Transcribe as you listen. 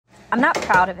I'm not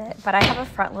proud of it, but I have a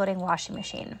front-loading washing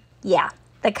machine. Yeah,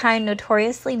 the kind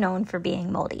notoriously known for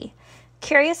being moldy.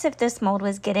 Curious if this mold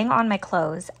was getting on my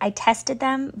clothes, I tested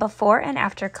them before and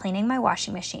after cleaning my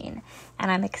washing machine,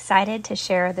 and I'm excited to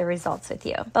share the results with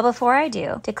you. But before I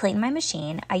do, to clean my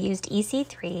machine, I used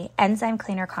EC3 Enzyme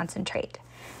Cleaner Concentrate.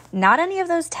 Not any of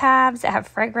those tabs that have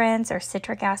fragrance or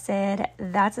citric acid.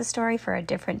 That's a story for a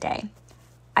different day.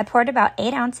 I poured about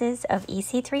 8 ounces of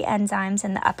EC3 enzymes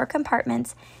in the upper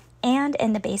compartments and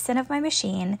in the basin of my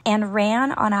machine and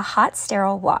ran on a hot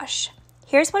sterile wash.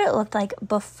 Here's what it looked like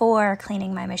before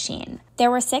cleaning my machine. There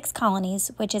were 6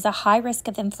 colonies, which is a high risk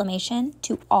of inflammation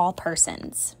to all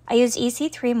persons. I used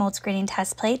EC3 mold screening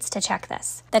test plates to check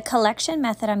this. The collection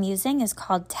method I'm using is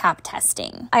called tap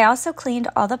testing. I also cleaned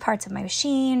all the parts of my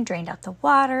machine, drained out the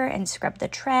water, and scrubbed the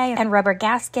tray and rubber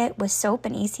gasket with soap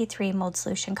and EC3 Mold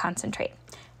Solution Concentrate.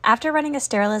 After running a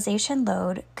sterilization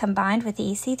load combined with the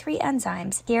EC3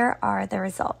 enzymes, here are the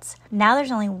results. Now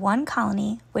there's only 1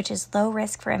 colony, which is low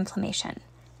risk for inflammation.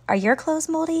 Are your clothes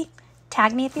moldy?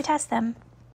 Tag me if you test them.